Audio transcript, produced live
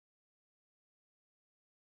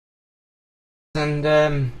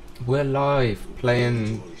and we're live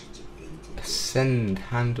playing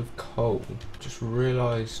Hand of Kul. Just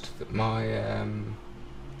realised that my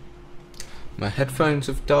my headphones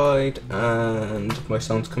have died and my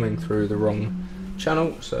sound's coming through the wrong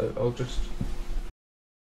channel, so I'll just...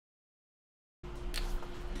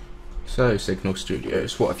 So, Signal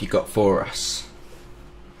Studios, what have you got for us?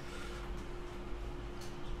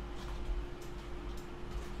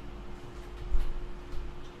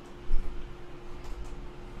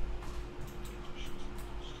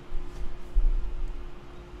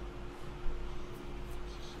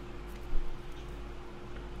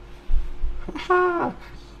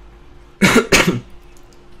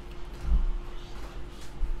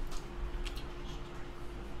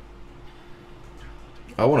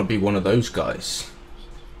 I want to be one of those guys.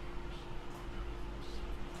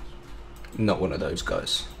 Not one of those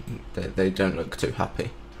guys. They don't look too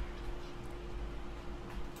happy.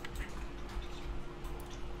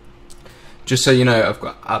 Just so you know, I've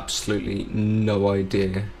got absolutely no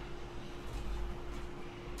idea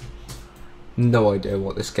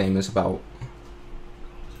what this game is about.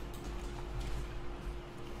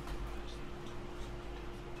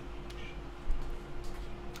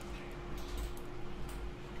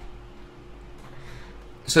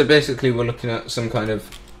 So basically we're looking at some kind of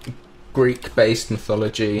Greek-based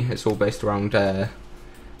mythology. It's all based around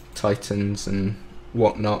Titans and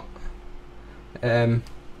whatnot.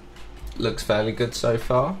 Looks fairly good so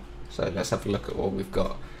far. So let's have a look at what we've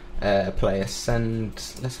got. Play Ascend.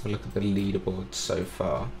 Let's have a look at the leaderboard so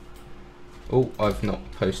far. Oh, I've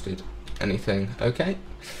not posted anything. Okay.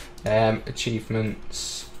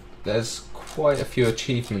 Achievements. There's quite a few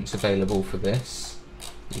achievements available for this.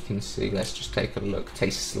 You can see, let's just take a look.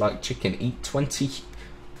 Tastes like chicken, eat 20.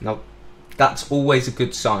 Now, that's always a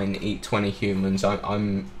good sign, eat 20 humans.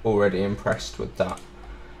 I'm already impressed with that.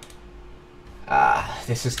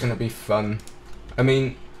 This is going to be fun. I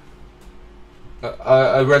mean,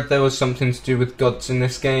 I read there was something to do with gods in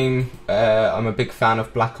this game. I'm a big fan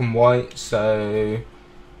of black and white, so,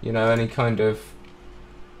 you know, any kind of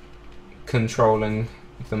controlling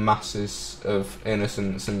the masses of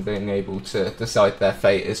innocents and being able to decide their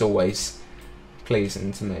fate is always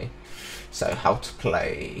pleasing to me. So how to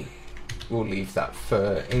play, we'll leave that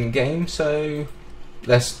for in-game, so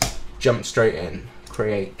let's jump straight in.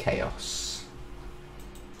 Create chaos.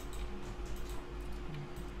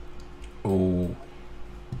 Ooh.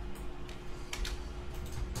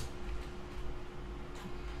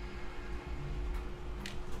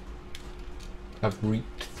 I've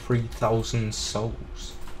reaped 3,000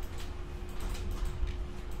 souls.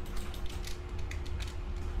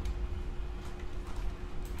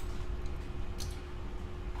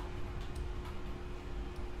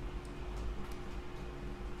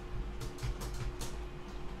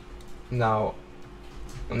 Now,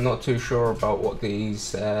 I'm not too sure about what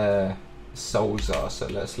these souls are, so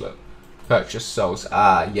let's look. Purchase souls.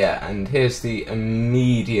 Yeah, and here's the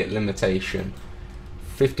immediate limitation.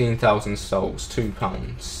 15,000 souls, £2.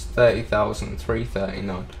 30,000,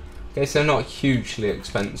 £3.39. Okay, so not hugely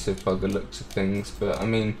expensive by the looks of things, but I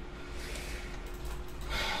mean,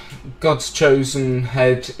 God's chosen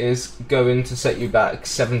head is going to set you back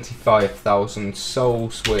 75,000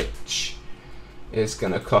 souls, which is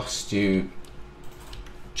going to cost you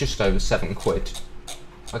just over £7.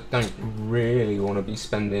 I don't really want to be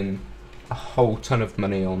spending a whole ton of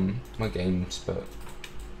money on my games, but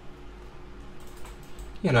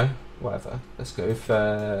you know, whatever. Let's go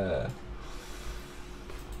for...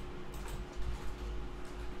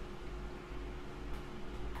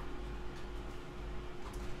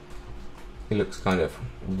 He looks kind of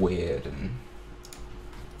weird and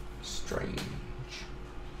strange.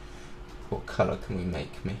 What colour can we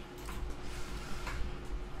make me?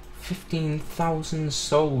 15,000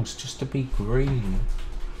 souls just to be green.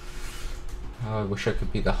 Oh, I wish I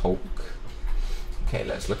could be the Hulk. Okay,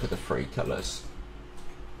 let's look at the free colours.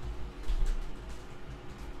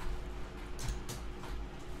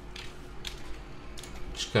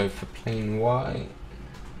 Go for plain white.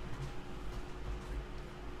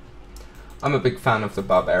 I'm a big fan of the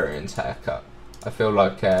Barbarian's haircut. I feel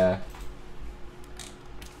like I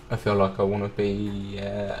want to be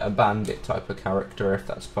a bandit type of character if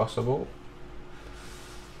that's possible.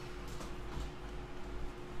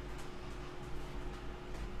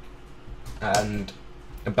 And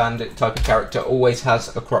a bandit type of character always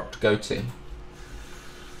has a cropped goatee.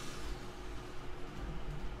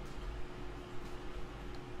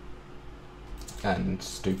 And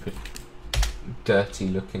stupid, dirty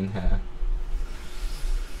looking hair.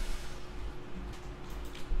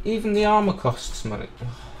 Even the armour costs money.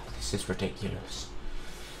 Oh, this is ridiculous.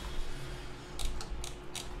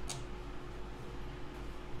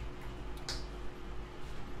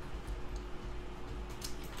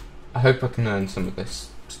 hope I can earn some of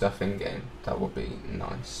this stuff in game. That would be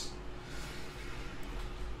nice.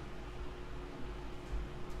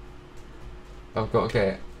 I've got to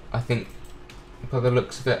get, I think, by the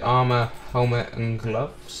looks of it, armor, helmet, and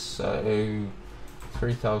gloves. So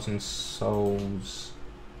 3,000 souls.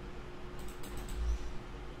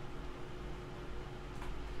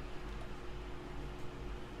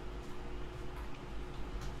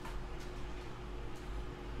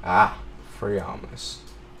 Ah, 3 armors.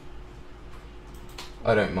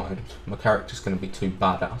 I don't mind. My character's going to be too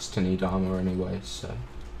badass to need armor anyway, so.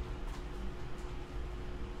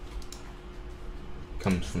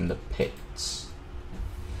 Comes from the pits.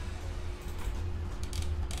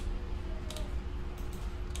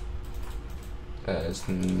 There's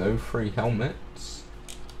no free helmets.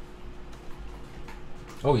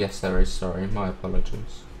 Oh yes, there is, sorry, my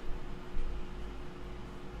apologies.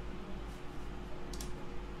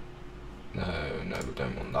 No, we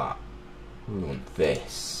don't want that. We want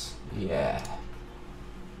this. Yeah.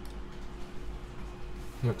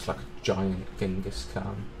 Looks like a giant Genghis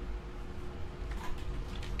Khan.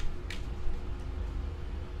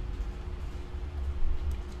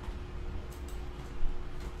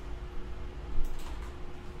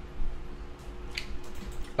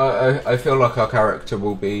 I feel like our character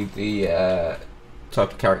will be the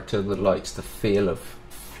type of character that likes the feel of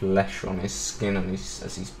flesh on his skin and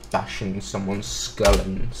as he's bashing someone's skull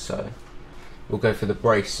in, so we'll go for the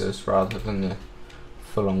bracers rather than the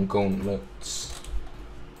full-on gauntlets.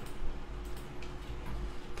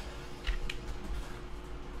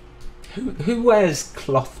 Who wears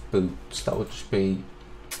cloth boots? That would just be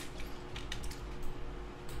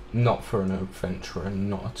not for an adventurer,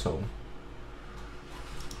 not at all.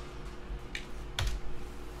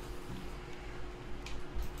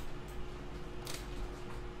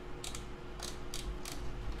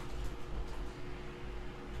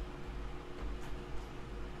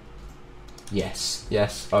 Yes,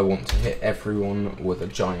 yes, I want to hit everyone with a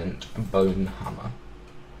giant bone hammer.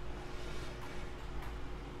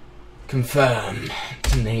 Confirm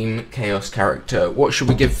to name Chaos character. What should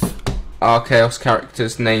we give our Chaos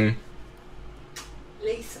character's name?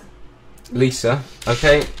 Lisa. Lisa,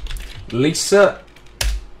 okay. Lisa.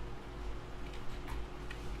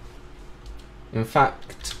 In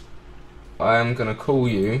fact, I am going to call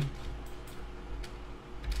you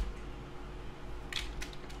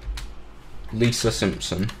Lisa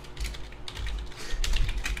Simpson.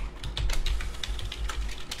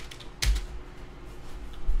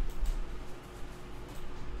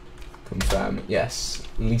 Confirm, yes.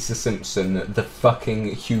 Lisa Simpson, the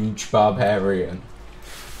fucking huge barbarian.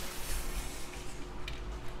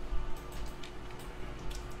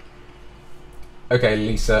 Okay,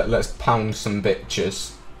 Lisa, let's pound some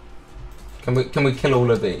bitches. Can we kill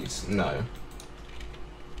all of these? No.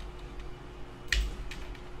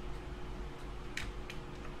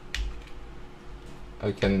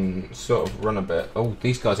 I can sort of run a bit. Oh,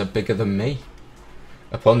 these guys are bigger than me.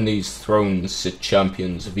 Upon these thrones sit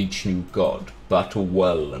champions of each new god. Battle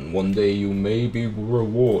well, and one day you may be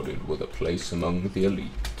rewarded with a place among the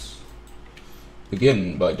elites.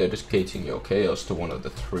 Begin by dedicating your chaos to one of the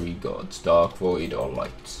 3 gods, dark, void, or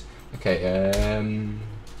light. Okay,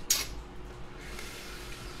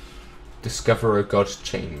 discover a god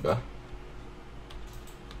chamber.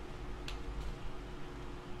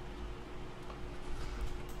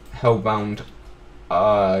 Hellbound,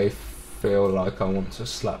 I feel like I want to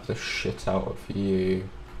slap the shit out of you.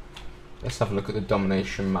 Let's have a look at the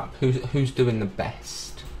domination map. Who's doing the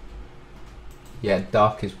best? Yeah,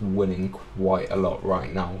 Dark is winning quite a lot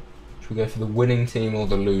right now. Should we go for the winning team or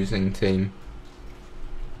the losing team?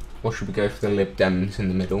 Or should we go for the Lib Dems in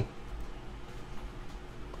the middle?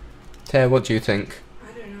 Taya, what do you think?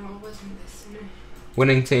 I don't know, I wasn't listening.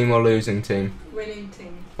 Winning team or losing team? Winning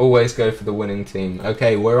team. Always go for the winning team.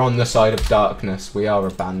 Okay, we're on the side of darkness. We are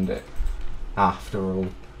a bandit. After all,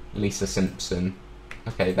 Lisa Simpson.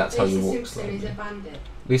 Okay, that's how you walk. Lisa Simpson is a bandit.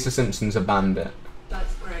 Lisa Simpson's a bandit.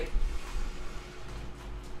 That's great.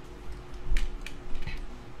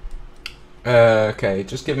 Okay,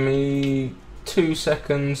 just give me 2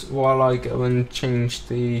 seconds while I go and change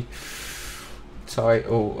the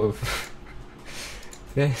title of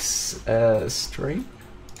this stream.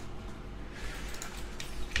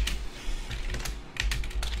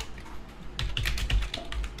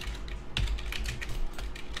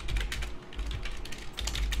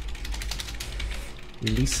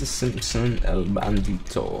 Lisa Simpson El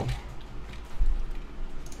Bandito.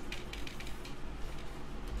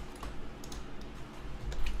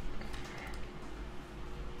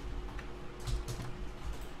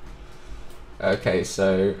 Okay,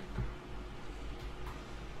 so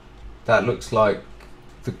That looks like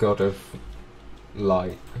the god of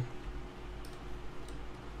light.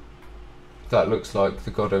 That looks like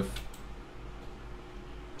the god of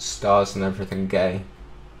stars and everything gay.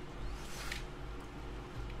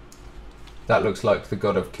 That looks like the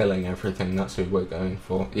god of killing everything. That's who we're going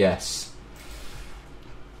for. Yes.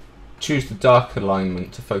 Choose the dark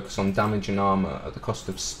alignment to focus on damage and armor at the cost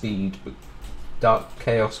of speed, but dark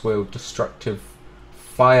chaos wield destructive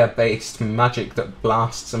fire-based magic that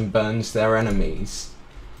blasts and burns their enemies.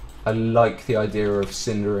 I like the idea of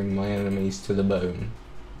cindering my enemies to the bone.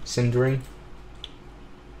 Cindering?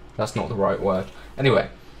 That's not the right word. Anyway,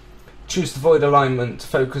 choose the void alignment to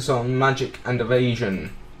focus on magic and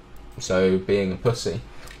evasion. So, being a pussy.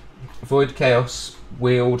 Void chaos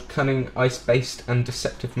wield cunning, ice-based and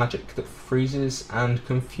deceptive magic that freezes and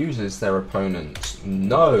confuses their opponents.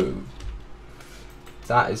 No!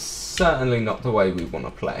 That is certainly not the way we want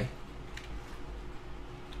to play.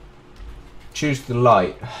 Choose the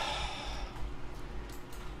light.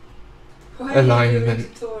 Why Alignment. are you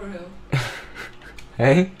doing tutorial?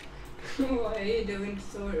 Hey? Why are you doing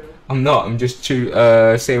tutorial? I'm not, I'm just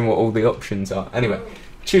seeing what all the options are. Anyway,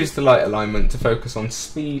 choose the light alignment to focus on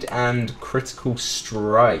speed and critical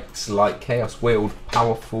strikes. Light chaos wield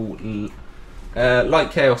powerful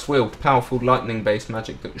lightning-based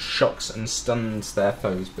magic that shocks and stuns their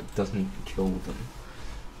foes but doesn't kill them.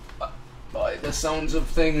 By the sounds of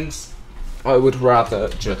things, I would rather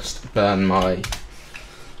just burn my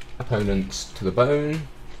opponents to the bone.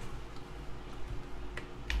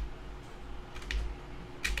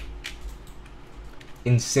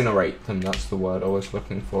 Incinerate them, that's the word I was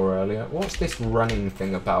looking for earlier. What's this running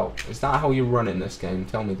thing about? Is that how you run in this game?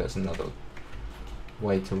 Tell me there's another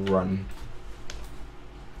way to run.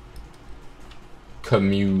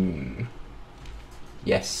 Commune.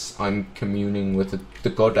 Yes, I'm communing with the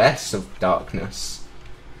goddess of darkness.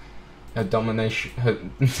 Her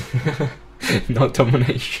domination... not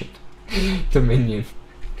domination. Dominion.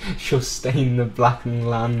 She'll stain the blackened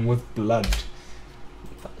land with blood.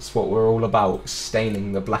 That's what we're all about,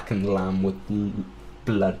 staining the blackened land with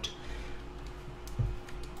blood.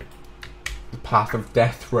 The path of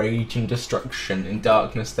death, rage and destruction. In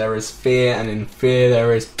darkness there is fear, and in fear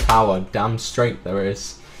there is power. Damn straight there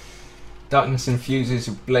is. Darkness infuses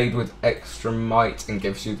your blade with extra might and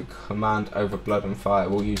gives you the command over blood and fire.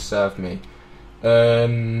 Will you serve me?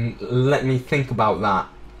 Let me think about that.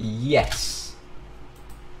 Yes.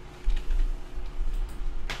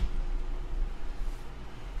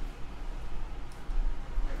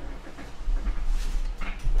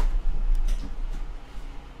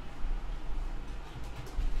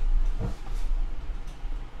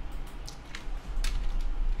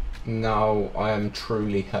 Now I am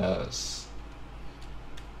truly hers.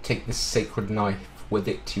 Take this sacred knife. With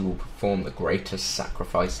it you will perform the greatest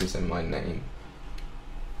sacrifices in my name.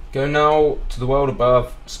 Go now to the world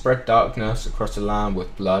above. Spread darkness across the land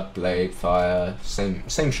with blood, blade, fire. Same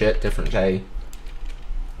shit, different day.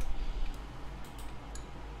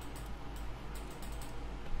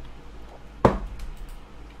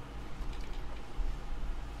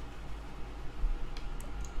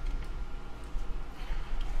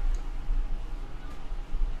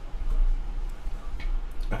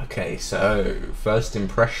 Okay, so first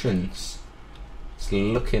impressions. It's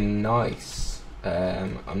looking nice.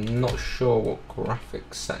 I'm not sure what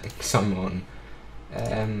graphics settings I'm on.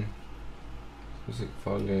 Music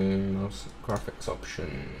volume, mouse graphics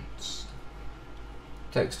options,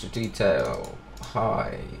 texture detail,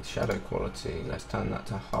 high, shadow quality. Let's turn that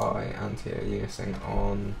to high. Anti-aliasing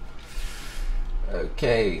on.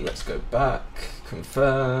 Okay, let's go back.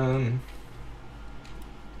 Confirm.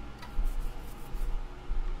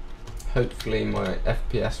 Hopefully my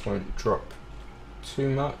FPS won't drop too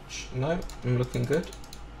much. No, I'm looking good.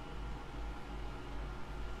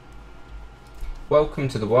 Welcome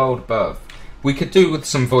to the world above. We could do with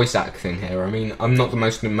some voice acting here. I mean, I'm not the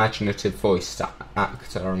most imaginative voice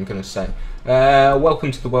actor, I'm going to say.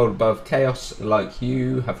 Welcome to the world above. Chaos, like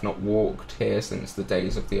you, have not walked here since the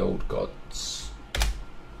days of the old gods.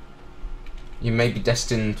 You may be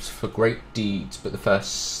destined for great deeds, but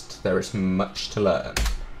first there is much to learn.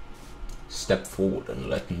 Step forward and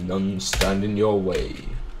let none stand in your way.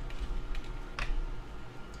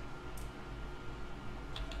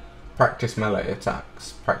 Practice melee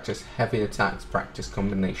attacks. Practice heavy attacks. Practice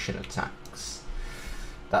combination attacks.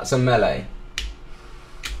 That's a melee.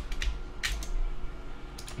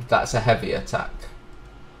 That's a heavy attack.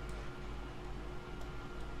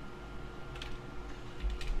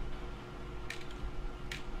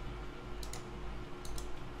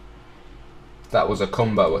 That was a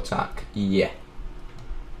combo attack. Yeah.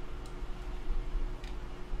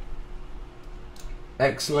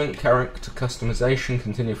 Excellent character customization.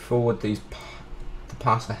 Continue forward. The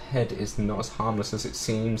path ahead is not as harmless as it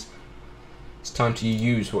seems. It's time to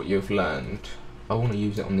use what you've learned. I want to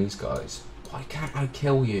use it on these guys. Why can't I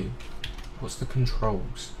kill you? What's the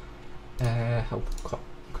controls? Help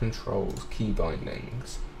controls. Key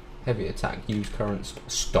bindings. Heavy attack. Use current.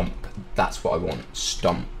 Stomp. That's what I want.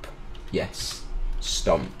 Stomp. Yes.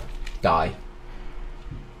 Stomp. Die.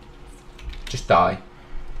 Just die.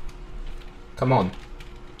 Come on.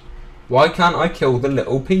 Why can't I kill the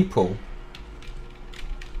little people?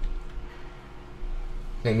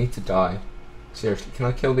 They need to die. Seriously, can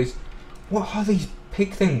I kill these? What are these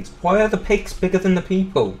pig things? Why are the pigs bigger than the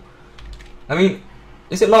people? I mean,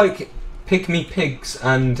 is it like pygmy pigs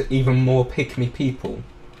and even more pygmy people?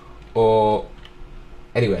 Or...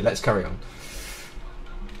 Anyway, let's carry on.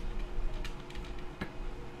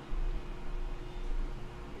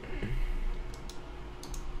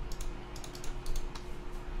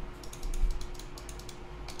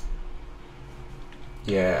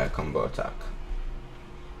 Yeah, combo attack.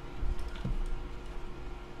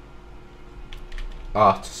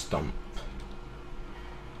 To stomp.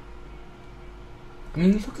 I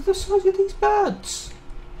mean, look at the size of these birds.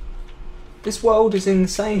 This world is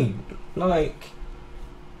insane. Like,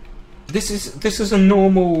 this is a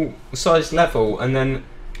normal sized level, and then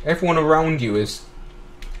everyone around you is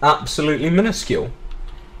absolutely minuscule.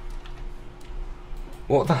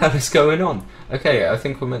 What the hell is going on? Okay, I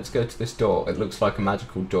think we're meant to go to this door. It looks like a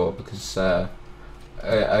magical door because I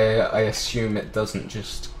assume it doesn't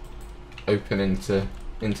just open into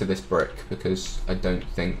this brick, because I don't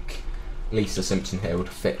think Lisa Simpson here would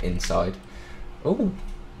fit inside. Oh,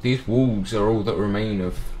 these walls are all that remain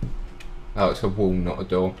of... Oh, it's a wall, not a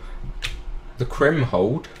door. The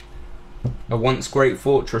Crimhold, a once great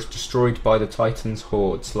fortress destroyed by the Titans'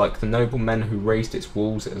 hordes. Like the noble men who raised its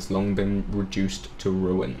walls, it has long been reduced to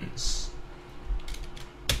ruins.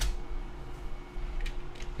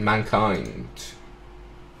 Mankind.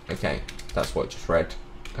 Okay, that's what I just read.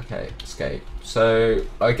 Okay, escape. So,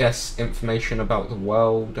 I guess information about the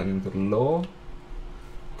world and the lore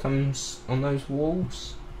comes on those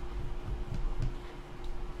walls.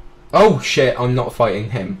 Oh shit, I'm not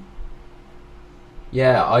fighting him.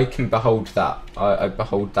 Yeah, I can behold that. I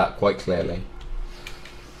behold that quite clearly.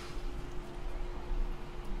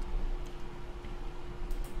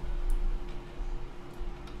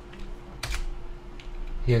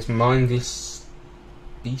 He is mindless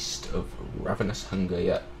beast of ravenous hunger,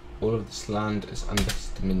 yet all of this land is under his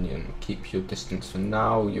dominion. Keep your distance for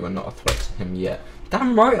now. You are not a threat to him yet.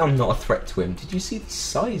 Damn right I'm not a threat to him. Did you see the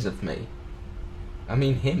size of me? I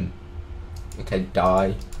mean him. Okay,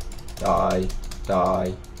 die. Die.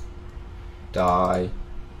 Die. Die.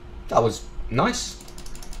 That was nice.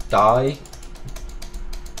 Die.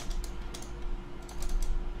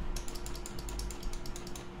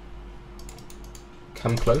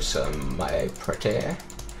 Come closer, my pretty.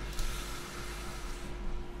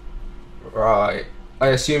 Right. I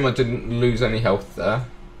assume I didn't lose any health there.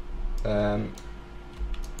 Can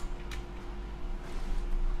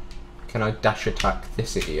I dash attack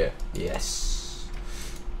this idiot? Yes.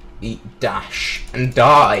 Eat dash and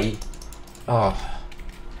die. Oh.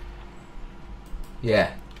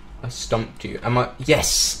 Yeah. I stomped you. Am I?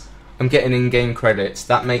 Yes. I'm getting in-game credits.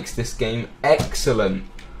 That makes this game excellent.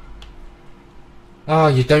 Oh,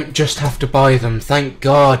 you don't just have to buy them. Thank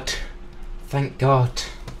God. Thank God.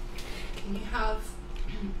 Can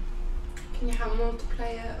you have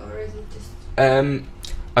multiplayer, or is it just...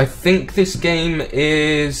 I think this game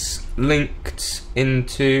is linked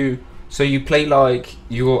into... So you play like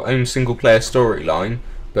your own single player storyline,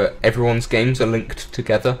 but everyone's games are linked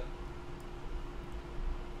together.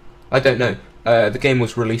 I don't know. The game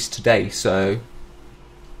was released today, so...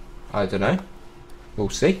 I don't know. We'll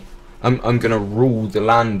see. I'm gonna rule the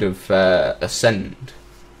land of Ascend.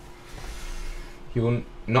 You will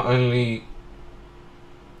not only...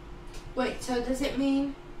 Wait, so does it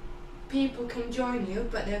mean people can join you,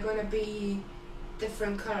 but they're gonna be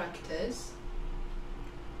different characters?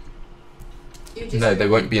 No, they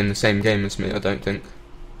won't be in the same game as me, I don't think.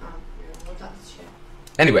 Oh, yeah, well that's shit.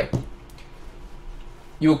 Anyway.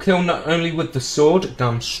 You will kill not only with the sword,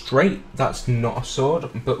 damn straight, that's not a sword,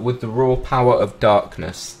 but with the raw power of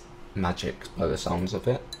darkness. Magic, by the sounds of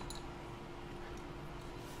it.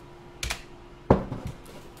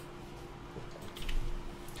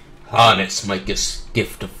 Harness my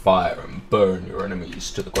gift of fire and burn your enemies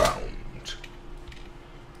to the ground.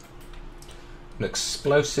 An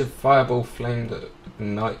explosive fireball flame that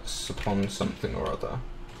ignites upon something or other.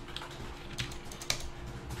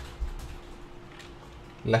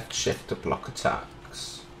 Left shift to block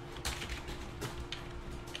attacks.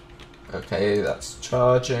 Okay, that's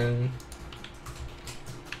charging.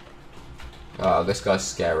 Oh, this guy's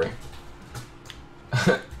scary.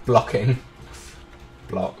 Blocking.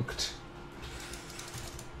 Blocked.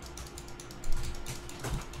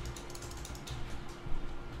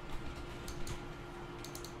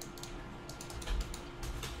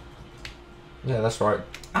 Yeah, that's right.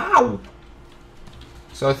 Ow!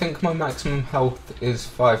 So I think my maximum health is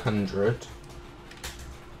 500.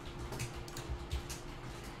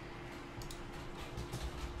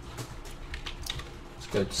 Let's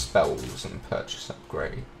go to spells and purchase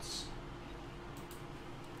upgrades.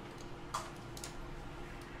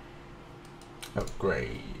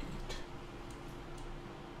 Upgrade.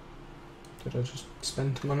 Did I just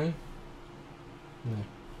spend money? No.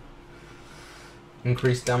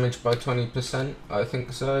 Increase damage by 20%? I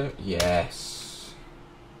think so. Yes.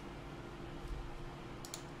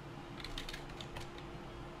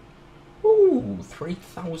 Ooh,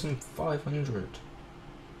 3,500.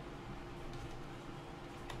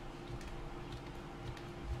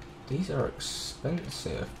 These are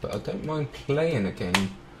expensive, but I don't mind playing a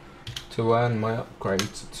game to earn my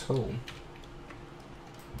upgrades at all.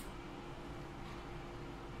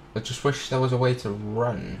 I just wish there was a way to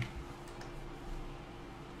run.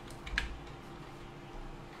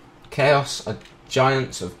 Chaos are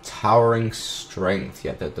giants of towering strength,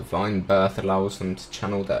 yet their divine birth allows them to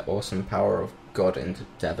channel their awesome power of God into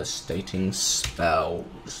devastating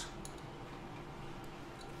spells.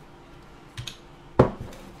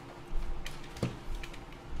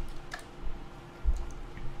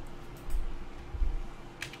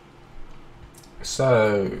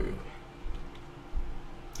 So,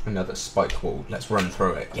 another spike wall. Let's run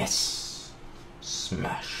through it. Yes!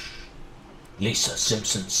 Smash. Lisa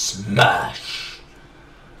Simpson smash!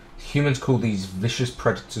 Humans call these vicious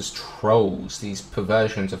predators trolls. These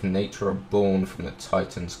perversions of nature are born from the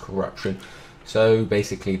Titans' corruption. So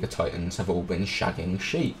basically the Titans have all been shagging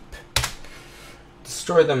sheep.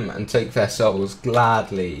 Destroy them and take their souls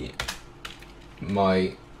gladly.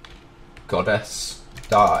 My goddess,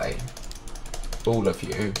 die. All of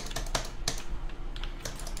you.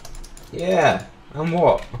 Yeah, and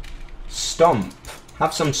what? Stomp.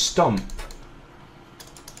 Have some stomp.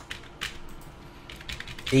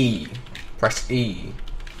 E. Press E.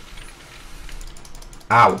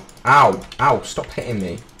 Ow. Ow. Ow. Stop hitting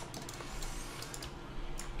me.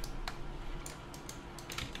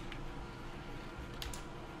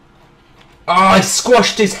 Oh, I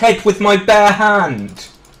squashed his head with my bare hand.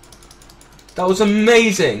 That was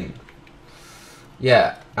amazing.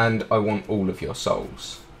 Yeah, and I want all of your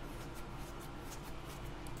souls.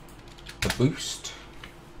 A boost.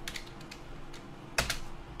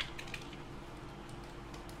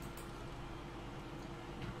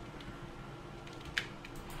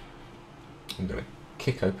 I'm going to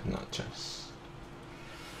kick open that chest.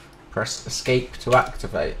 Press escape to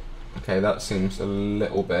activate. Okay, that seems a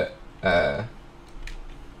little bit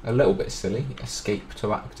silly. Escape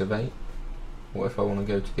to activate. What if I want to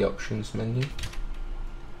go to the options menu?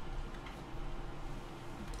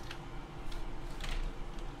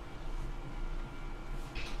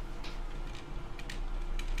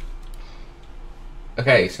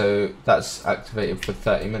 Okay, so that's activated for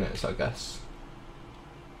 30 minutes, I guess.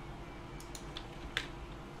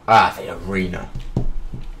 Ah, the arena.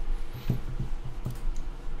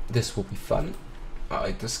 This will be fun.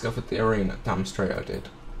 I discovered the arena. Damn straight I did.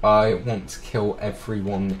 I want to kill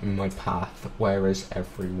everyone in my path. Where is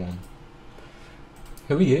everyone?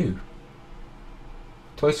 Who are you?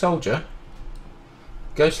 Toy soldier?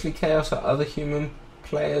 Ghostly chaos are other human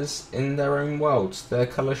players in their own worlds. Their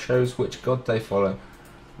colour shows which god they follow.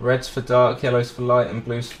 Red's for dark, yellow's for light, and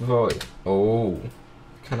blue's for void. Oh, you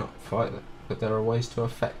cannot fight them, but there are ways to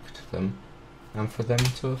affect them, and for them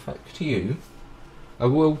to affect you. I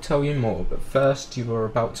will tell you more, but first you are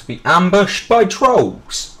about to be ambushed by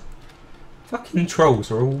trolls! Fucking trolls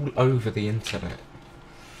are all over the internet.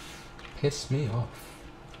 Piss me off.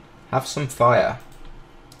 Have some fire.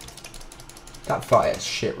 That fire's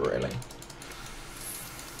shit, really.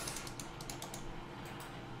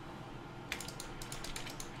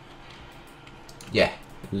 Yeah,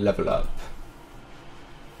 level up.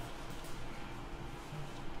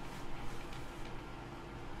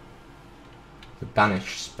 The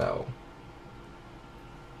banish spell.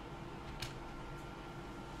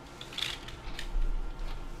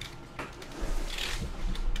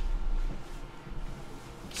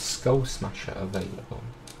 Skull Smasher available.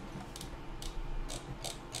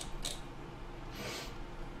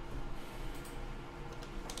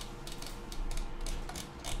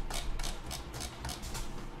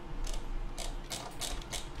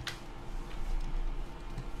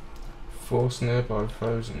 Force nearby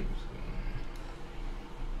frozen.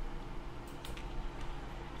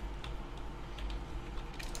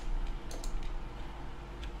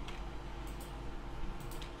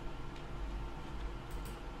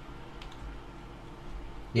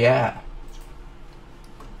 Yeah.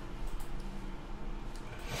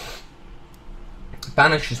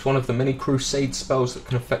 Banish is one of the many crusade spells that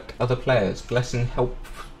can affect other players. Blessings help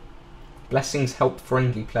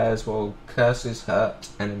friendly players while curses hurt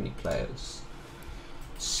enemy players.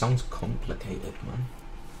 Sounds complicated, man.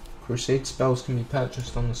 Crusade spells can be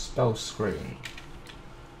purchased on the spell screen.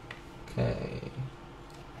 Okay.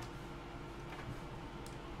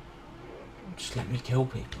 Just let me kill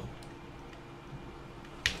people.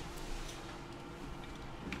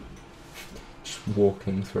 Just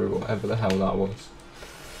walking through whatever the hell that was.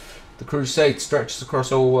 The Crusade stretches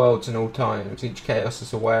across all worlds and all times. Each chaos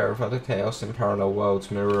is aware of other chaos in parallel worlds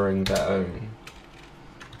mirroring their own.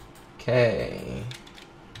 Okay.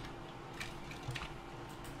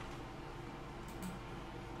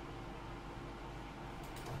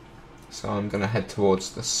 So I'm going to head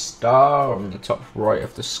towards the star on the top right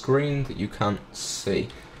of the screen that you can't see.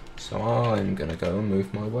 So I'm going to go and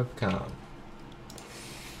move my webcam.